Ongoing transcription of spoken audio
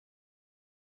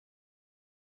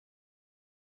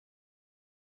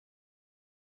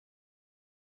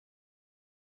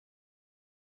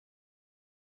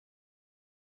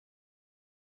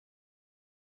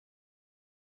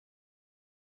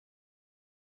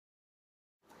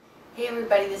Hey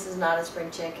everybody, this is Not a Spring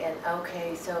Chick, and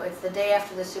okay, so it's the day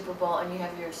after the Super Bowl and you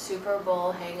have your Super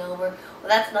Bowl hangover. Well,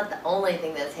 that's not the only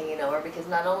thing that's hanging over, because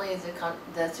not only is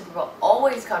the Super Bowl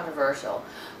always controversial,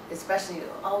 especially,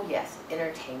 oh yes,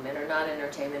 entertainment or not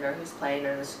entertainment, or who's playing,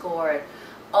 or the score, and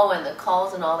oh, and the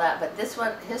calls and all that, but this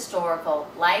one, historical,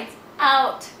 lights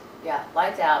out. Yeah,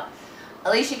 lights out.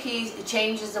 Alicia Keys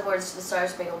changes the words to the Star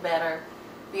Spangled Banner.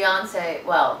 Beyonce,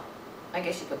 well, I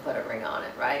guess you could put a ring on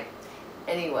it, right?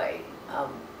 Anyway,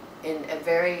 in a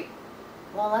very,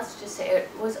 well, let's just say it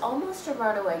was almost a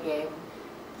runaway game.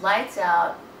 Lights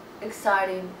out,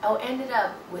 exciting. Oh, ended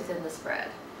up within the spread.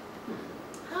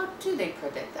 How do they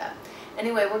predict that?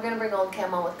 Anyway, we're going to bring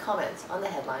Oldecam on with comments on the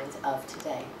headlines of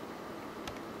today.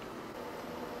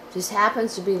 Just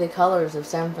happens to be the colors of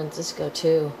San Francisco,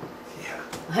 too. Yeah.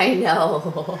 I know.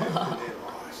 They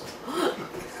lost.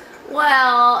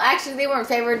 Well, actually, they weren't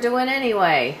favored to win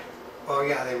anyway. Oh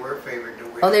yeah, they were favored to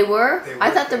win. Oh, they were? They were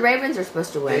I thought the favored. Ravens were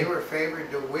supposed to win. They were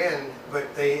favored to win,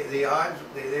 but the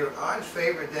odds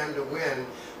favored them to win.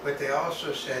 But they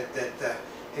also said that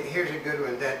here's a good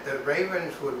one, that the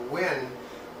Ravens would win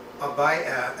by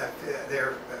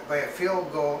a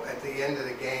field goal at the end of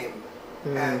the game,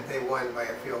 and they won by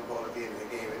a field goal at the end of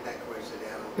the game. Isn't that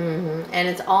coincidental? And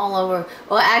it's all over.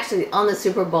 Well, actually, on the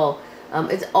Super Bowl,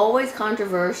 it's always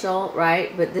controversial,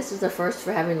 right? But this is the first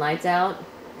for having lights out.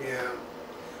 Yeah.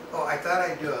 Oh, I thought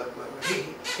I'd do it.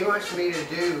 He wants me to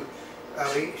do.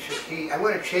 I'm going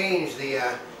to change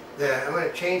I'm going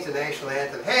to change the national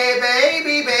anthem. Hey,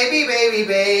 baby, baby, baby,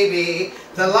 baby.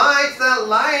 The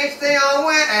lights, they all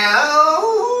went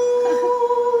out.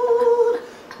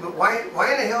 But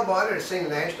why in the hell bother to sing the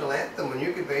national anthem when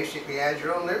you could basically add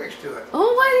your own lyrics to it?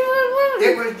 Oh, what?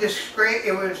 It was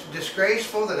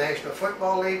disgraceful. The National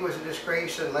Football League was a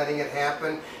disgrace in letting it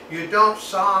happen. You don't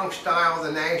song style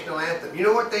the national anthem. You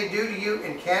know what they do to you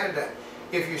in Canada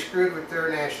if you screwed with their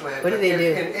national anthem? What do they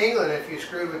do? In England, if you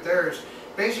screwed with theirs,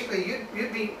 basically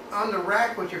you'd be on the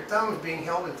rack with your thumbs being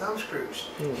held in thumb screws.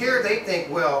 Here they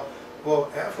think, well,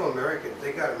 Afro-Americans,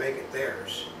 they got to make it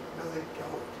theirs. No, they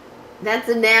don't. That's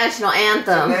the national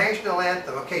anthem. It's the national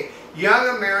anthem. Okay,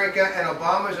 young America and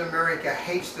Obama's America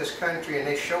hates this country, and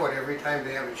they show it every time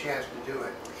they have a chance to do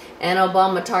it. And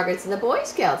Obama targets the Boy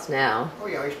Scouts now. Oh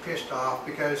yeah, he's pissed off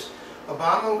because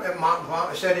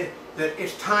Obama said that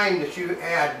it's time that you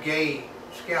add gay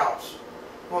scouts.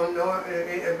 Well, no,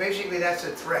 basically that's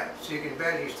a threat. So you can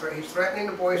bet he's threatening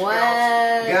the Boy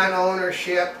Scouts, gun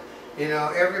ownership, you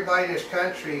know, everybody in this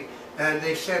country. And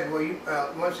they said,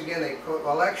 well, once again, they quote,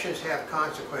 elections have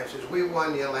consequences. We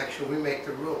won the election. We make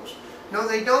the rules. No,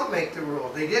 they don't make the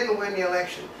rules. They didn't win the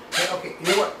election. Okay,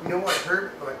 you know what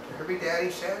Herbie Daddy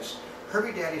says?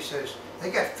 Herbie Daddy says they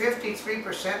got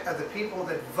 53% of the people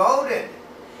that voted,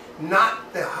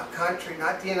 not the country,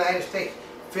 not the United States.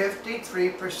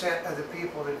 53% of the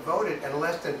people that voted, and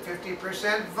less than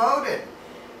 50% voted.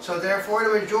 So therefore,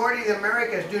 the majority of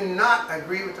Americans do not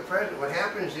agree with the president. What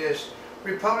happens is,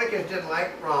 Republicans didn't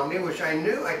like Romney, which I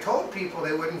told people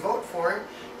they wouldn't vote for him.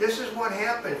 This is what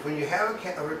happens when you have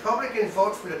a Republicans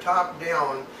vote from the top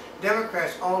down,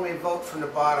 Democrats only vote from the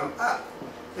bottom up.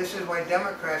 This is why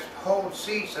Democrats hold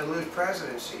seats and lose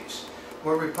presidencies,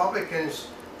 where Republicans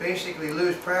basically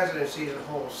lose presidencies and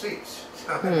hold seats.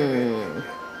 I know.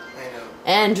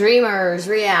 And Dreamers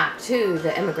react to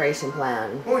the immigration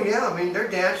plan. Well, yeah, I mean, they're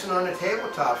dancing on the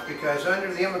tabletops because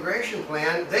under the immigration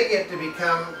plan, they get to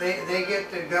become, they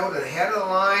get to go to the head of the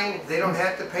line. They don't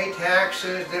have to pay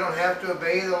taxes. They don't have to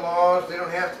obey the laws. They don't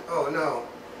have to, oh no.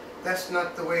 That's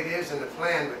not the way it is in the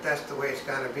plan, but that's the way it's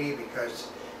going to be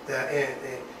because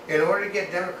in order to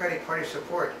get Democratic Party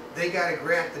support, they got to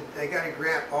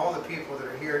grant all the people that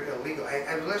are here illegal.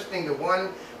 I was listening to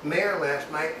one mayor last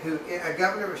night, a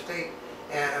governor of a state,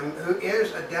 who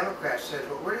is a Democrat, said,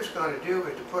 what we're just going to do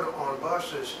is to put them on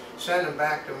buses, send them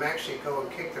back to Mexico,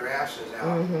 and kick their asses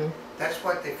out. That's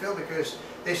what they feel because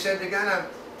they said they're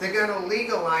gonna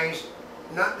legalize.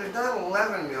 There's not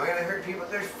 11 million. I heard people.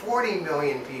 There's 40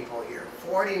 million people here.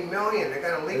 40 million. They're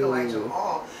going to legalize them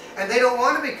all, and they don't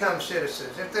want to become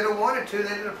citizens. If they don't want to, they'd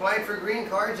have applied for green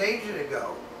cards ages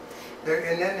ago.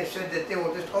 And then they said that they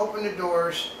will just open the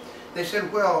doors. They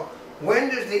said, well, when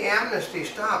does the amnesty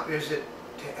stop? Is it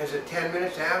 10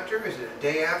 minutes after? Is it a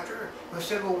day after? I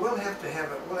said, well, we'll have to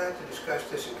discuss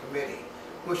this in committee,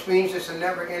 which means it's a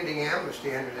never-ending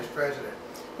amnesty under this president.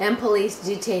 And police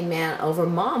detain man over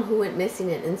mom who went missing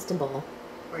in Istanbul.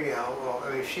 Well, yeah, well,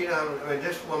 I mean,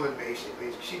 this woman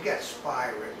basically, she got spy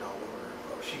written all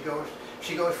over her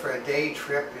She goes for a day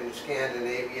trip in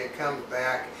Scandinavia, comes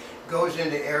back, goes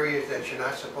into areas that you're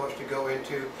not supposed to go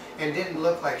into, and didn't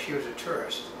look like she was a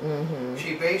tourist.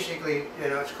 She basically, you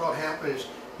know, it's called happens.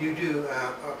 You do.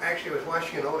 Actually, I was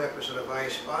watching an old episode of I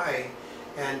Spy,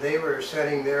 and they were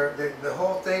sitting there. The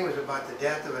whole thing was about the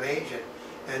death of an agent,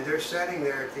 and they're sitting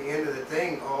there at the end of the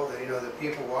thing. All the, you know, the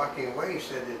people walking away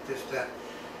said that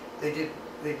they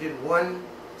did one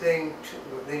thing.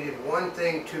 They did one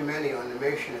thing too many on the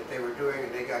mission that they were doing,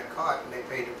 and they got caught, and they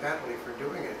paid a penalty for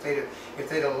doing it. If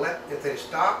they'd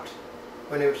stopped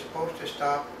when they were supposed to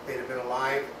stop, they'd have been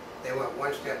alive. They went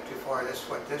one step too far. That's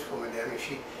what this woman did. I mean,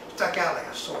 she stuck out like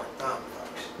a sore thumb,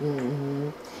 folks.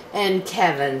 And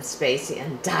Kevin Spacey, a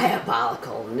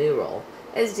diabolical new role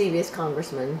as devious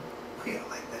congressman. We don't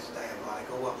like that's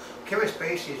diabolical. Well, Kevin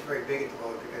Spacey is very big at the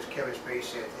moment because Kevin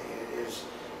Spacey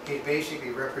he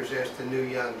basically represents the new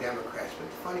young Democrats.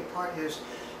 But the funny part is,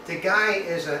 the guy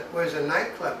was a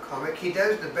nightclub comic. He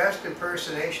does the best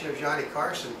impersonation of Johnny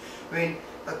Carson. I mean,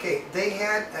 okay, they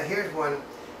had here's one.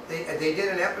 They did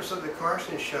an episode of the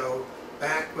Carson Show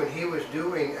back when he was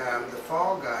doing the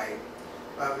Fall Guy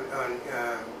on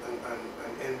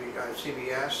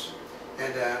CBS,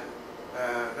 and that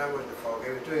wasn't the Fall Guy.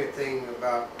 He was doing a thing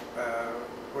about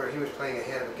where he was playing a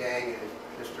head of a gang, and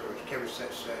his sister was Kevin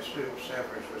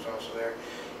Severance was also there.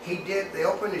 They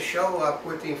opened the show up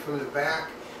with him from the back,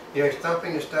 you know, he's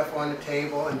thumping the stuff on the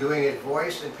table and doing his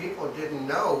voice, and people didn't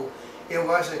know it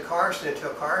wasn't Carson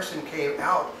until Carson came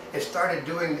out and started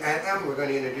doing, and we're going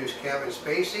to introduce Kevin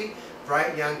Spacey,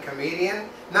 bright young comedian,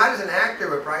 not as an actor,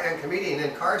 but bright young comedian, and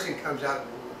then Carson comes out,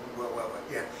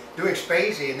 yeah, doing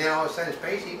Spacey, and then all of a sudden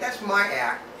Spacey, that's my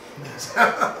act.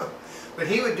 So, but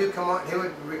he would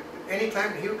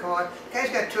anytime he would come on, the guy's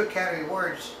got 2 Academy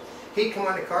Awards, he'd come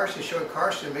on to Carson's show, and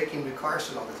Carson would make him do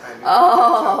Carson all the time.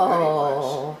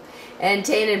 Oh, and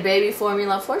tainted baby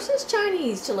formula forces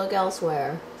Chinese to look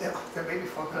elsewhere. Their baby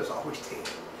formula is always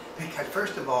tainted. Because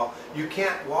first of all, you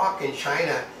can't walk in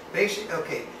China, basically,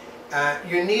 okay,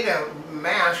 you need a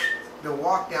mask to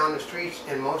walk down the streets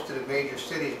in most of the major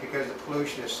cities because the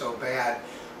pollution is so bad.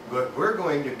 But we're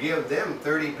going to give them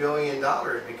 $30 billion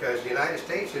because the United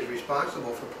States is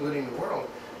responsible for polluting the world.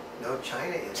 No,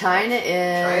 China is. China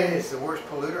is the worst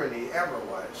polluter and he ever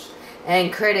was.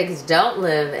 And critics don't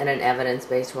live in an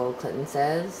evidence-based world, Clinton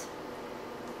says.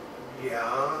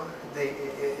 Yeah,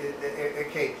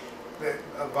 okay.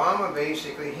 Obama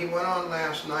basically, he went on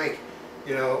last night,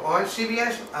 you know, on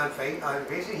CBS,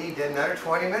 basically he did another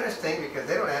 20 minutes thing because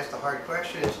they don't ask the hard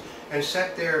questions and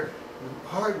sat there.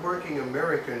 Hard-working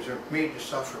Americans are made to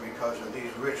suffer because of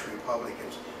these rich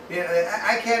Republicans. You know,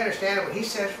 I can't understand it when he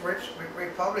says rich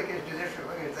Republicans do this,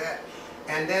 Republicans do that,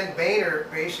 and then Boehner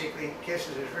basically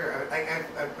kisses his rear. I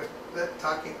was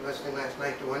listening last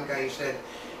night to one guy. He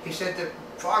said that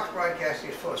Fox Broadcasting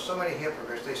is full of so many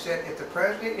hypocrites. They said if the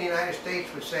President of the United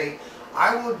States would say,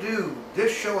 I will do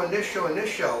this show and this show and this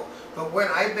show, but when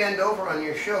I bend over on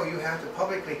your show, you have to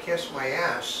publicly kiss my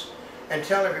ass and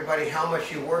tell everybody how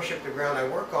much you worship the ground I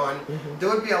work on, there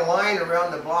would be a line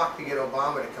around the block to get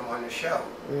Obama to come on the show.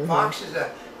 Fox is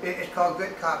it's called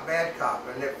good cop, bad cop,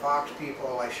 and the Fox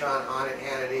people like Sean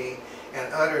Hannity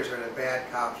and others are the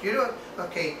bad cops. You don't,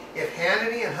 okay, if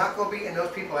Hannity and Huckabee and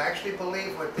those people actually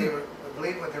believe what they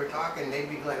were talking, they'd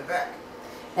be Glenn Beck.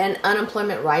 And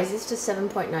unemployment rises to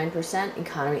 7.9%.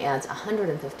 Economy adds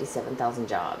 157,000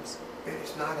 jobs.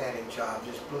 It's not adding jobs,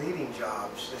 it's bleeding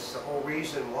jobs. That's the whole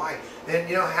reason why. And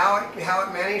you know how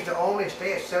it managed to only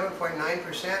stay at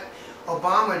 7.9%?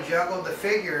 Obama juggled the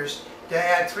figures to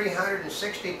add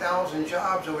 360,000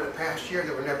 jobs over the past year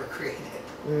that were never created.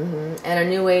 And a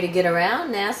new way to get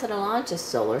around, NASA to launch a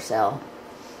solar cell.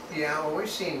 Yeah, well, we've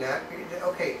seen that.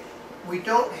 Okay, we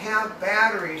don't have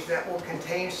batteries that will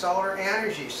contain solar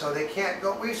energy, so they can't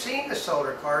go. We've seen the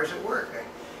solar cars at work.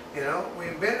 You know,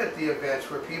 we've been at the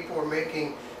events where people are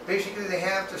making, basically they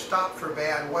have to stop for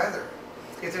bad weather.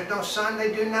 If there's no sun,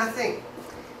 they do nothing.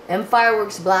 And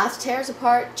fireworks blast tears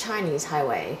apart Chinese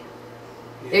highway.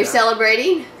 Yeah. They're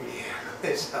celebrating? Yeah,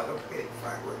 they're celebrating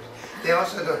fireworks. They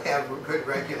also don't have good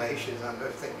regulations on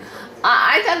those things.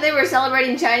 I thought they were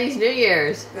celebrating Chinese New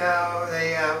Year's. No,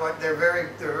 they're very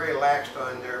laxed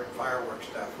on their fireworks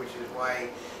stuff, which is why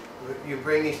you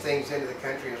bring these things into the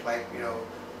country. It's like, you know,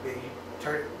 you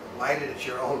light it at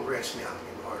your own risk now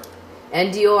anymore.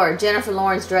 And Dior, Jennifer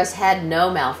Lawrence's dress had no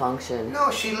malfunction.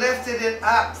 No, she lifted it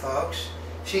up, folks.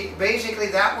 She basically,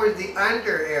 that was the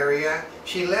under area.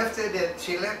 She lifted it.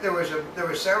 There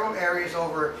were several areas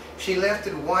over. She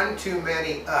lifted one too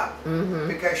many up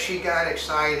because she got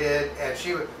excited, and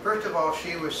first of all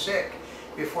she was sick.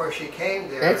 before she came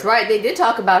there. That's right. They did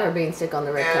talk about her being sick on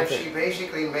the red And carpet. she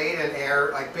basically made an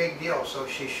error, like big deal. So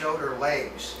she showed her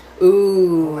legs.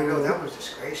 Ooh. Oh, I know, that was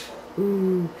disgraceful.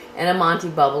 Ooh. And a Monty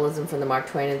Bubbleism from the Mark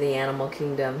Twain of the Animal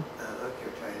Kingdom.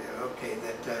 Okay,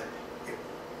 that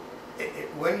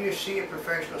when you see a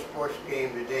professional sports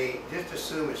game today, just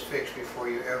assume it's fixed before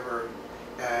you ever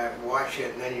watch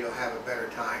it, and then you'll have a better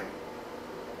time.